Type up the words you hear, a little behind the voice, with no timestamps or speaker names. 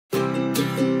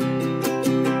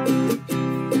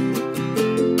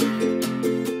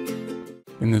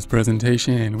this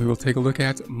presentation, we will take a look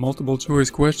at multiple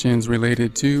choice questions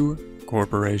related to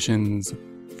corporations.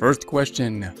 First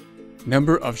question: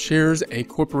 number of shares a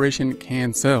corporation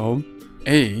can sell.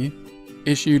 A.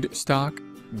 Issued stock.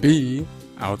 B.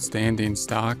 Outstanding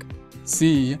stock.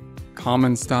 C.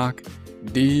 Common stock.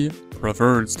 D.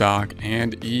 Preferred stock.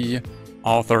 And E.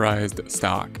 Authorized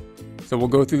stock. So we'll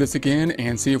go through this again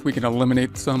and see if we can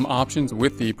eliminate some options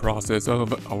with the process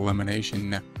of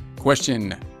elimination.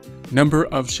 Question: number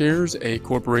of shares a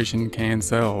corporation can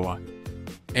sell.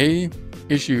 A.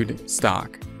 Issued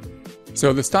stock.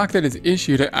 So the stock that is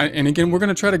issued, and again, we're going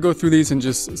to try to go through these and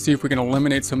just see if we can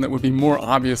eliminate some that would be more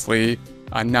obviously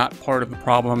not part of the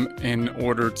problem in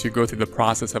order to go through the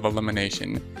process of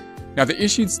elimination. Now, the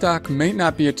issued stock may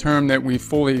not be a term that we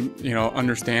fully,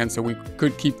 understand, so we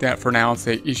could keep that for now and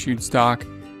say issued stock.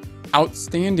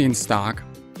 Outstanding stock,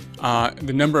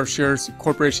 the number of shares a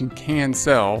corporation can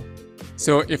sell.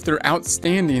 So if they're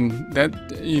outstanding,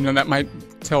 that might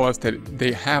tell us that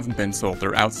they have been sold.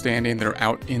 They're outstanding, they're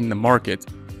out in the market.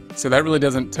 So that really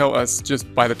doesn't tell us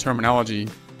just by the terminology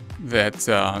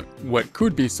that what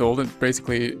could be sold. It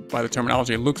basically, by the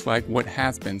terminology, it looks like what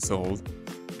has been sold.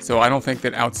 So I don't think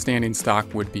that outstanding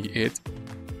stock would be it.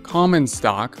 Common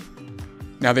stock.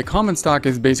 Now, the common stock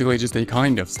is basically just a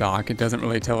kind of stock. It doesn't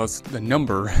really tell us the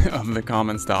number of the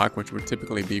common stock, which would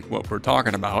typically be what we're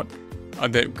talking about,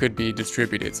 that could be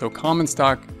distributed. So common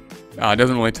stock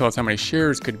doesn't really tell us how many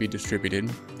shares could be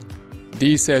distributed.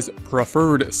 D says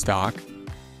preferred stock.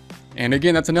 And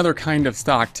again, that's another kind of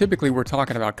stock. Typically, we're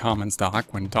talking about common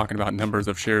stock when talking about numbers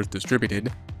of shares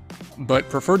distributed. But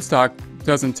preferred stock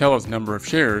doesn't tell us number of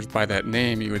shares. By that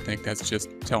name, you would think that's just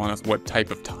telling us what type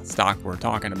of stock we're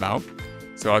talking about.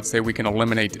 So I'd say we can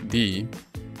eliminate D.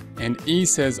 And E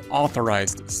says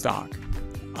authorized stock.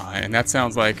 And that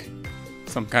sounds like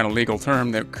some kind of legal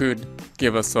term that could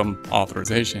give us some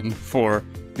authorization for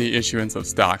the issuance of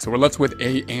stock. So we're left with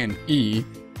A and E.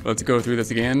 Let's go through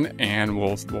this again and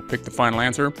we'll pick the final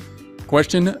answer.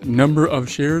 Question: number of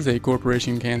shares a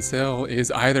corporation can sell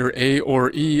is either A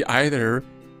or E, either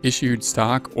issued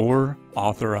stock or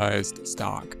authorized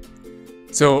stock.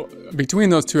 So between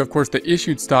those two, of course, the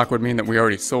issued stock would mean that we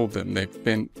already sold them. They're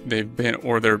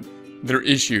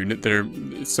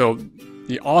issued. So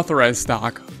the authorized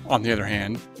stock, on the other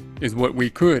hand, is what we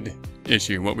could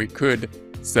issue, what we could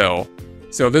sell.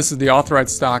 So this is the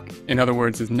authorized stock. In other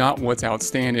words, is not what's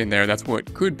outstanding there. That's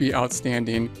what could be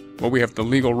outstanding, what we have the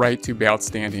legal right to be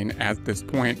outstanding at this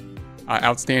point.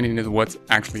 Outstanding is what's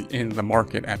actually in the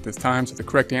market at this time. So the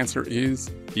correct answer is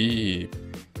E.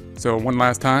 So one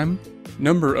last time: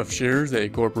 number of shares a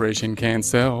corporation can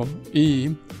sell.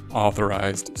 E.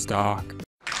 Authorized stock.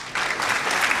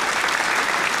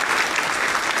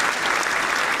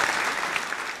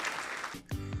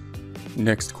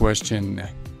 Next question.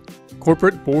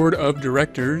 Corporate board of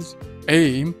directors: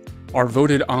 A. are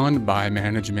voted on by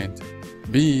management.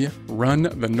 B. run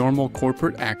the normal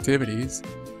corporate activities.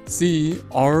 C.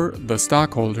 are the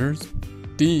stockholders.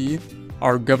 D.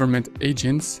 are government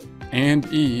agents. And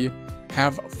E.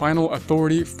 have final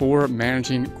authority for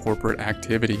managing corporate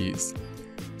activities.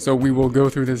 So we will go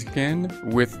through this again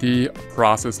with the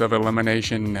process of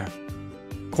elimination.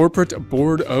 Corporate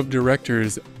board of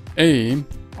directors: A.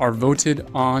 are voted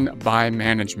on by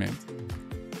management.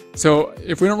 So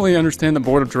if we don't really understand the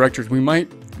board of directors, we might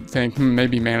think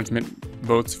maybe management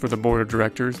votes for the board of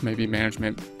directors. Maybe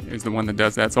management is the one that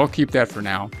does that. So I'll keep that for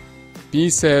now. B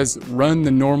says run the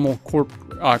normal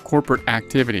corporate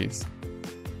activities.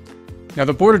 Now,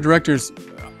 the board of directors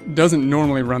doesn't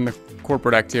normally run the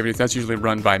corporate activities. That's usually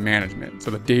run by management.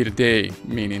 So the day-to-day,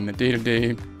 meaning the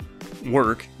day-to-day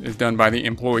work, is done by the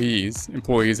employees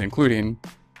including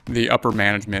the upper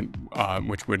management,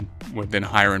 which would then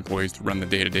hire employees to run the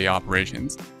day-to-day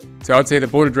operations. So I would say the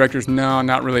board of directors, no,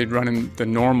 not really running the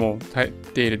normal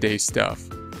day-to-day stuff.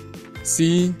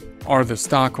 C are the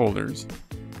stockholders.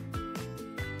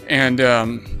 And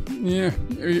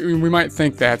we might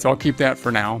think that, so I'll keep that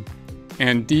for now.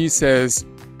 And D says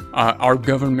are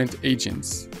government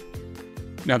agents.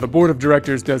 Now, the board of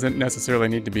directors doesn't necessarily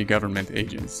need to be government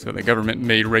agents. So the government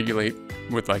may regulate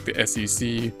with like the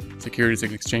SEC, Securities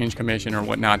and Exchange Commission or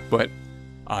whatnot, but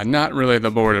not really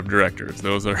the board of directors.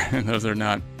 Those are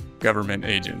not government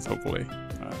agents, hopefully.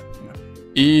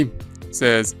 E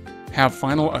says have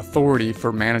final authority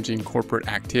for managing corporate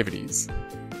activities.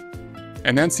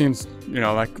 And that seems,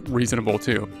 like reasonable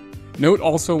too. Note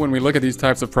also, when we look at these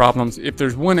types of problems, if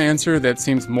there's one answer that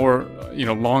seems more,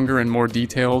 longer and more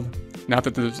detailed, not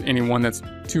that there's any one that's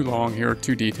too long here or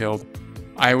too detailed,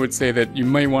 I would say that you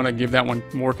may want to give that one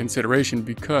more consideration,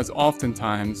 because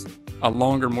oftentimes a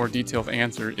longer, more detailed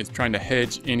answer is trying to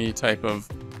hedge any type of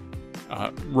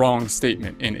wrong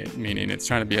statement in it, meaning it's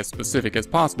trying to be as specific as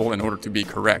possible in order to be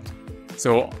correct.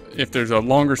 So if there's a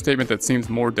longer statement that seems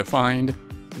more defined,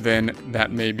 then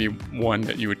that may be one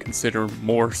that you would consider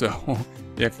more so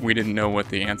if we didn't know what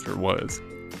the answer was.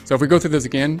 So if we go through this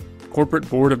again, corporate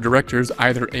board of directors,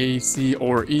 either A, C,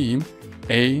 or E.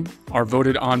 A are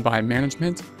voted on by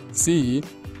management, C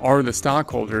are the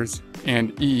stockholders,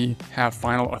 and E have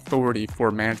final authority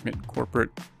for managing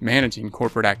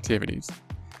corporate activities.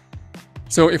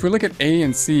 So if we look at A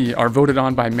and C, are voted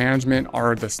on by management,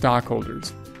 are the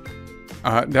stockholders.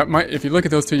 If you look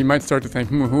at those two, you might start to think,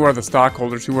 who are the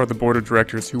stockholders, who are the board of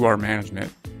directors, who are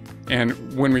management? And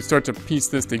when we start to piece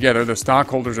this together, the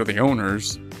stockholders are the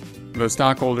owners. The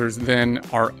stockholders then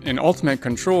are in ultimate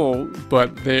control,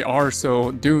 but they are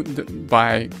so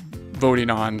by voting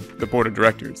on the board of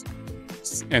directors.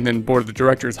 And then board of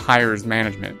directors hires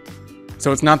management.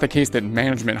 So it's not the case that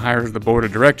management hires the board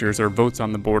of directors or votes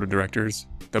on the board of directors.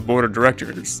 The board of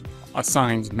directors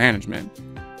assigns management.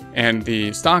 And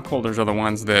the stockholders are the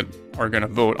ones that are going to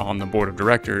vote on the board of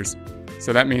directors.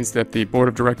 So that means that the board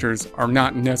of directors are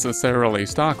not necessarily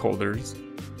stockholders.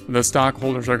 The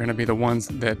stockholders are going to be the ones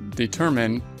that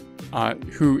determine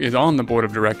who is on the board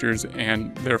of directors,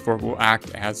 and therefore will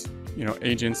act as,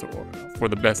 agents for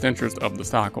the best interest of the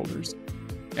stockholders.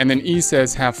 And then E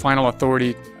says have final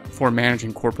authority for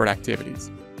managing corporate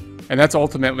activities. And that's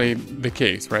ultimately the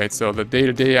case, right? So the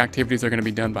day-to-day activities are going to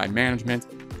be done by management,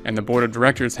 and the board of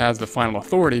directors has the final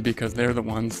authority because they're the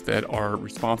ones that are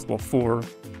responsible for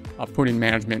putting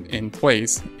management in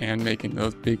place and making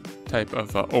those big type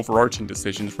of overarching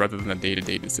decisions rather than the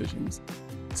day-to-day decisions.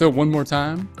 So one more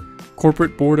time,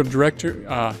 corporate board of directors,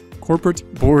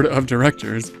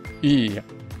 E,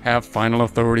 have final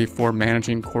authority for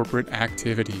managing corporate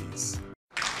activities.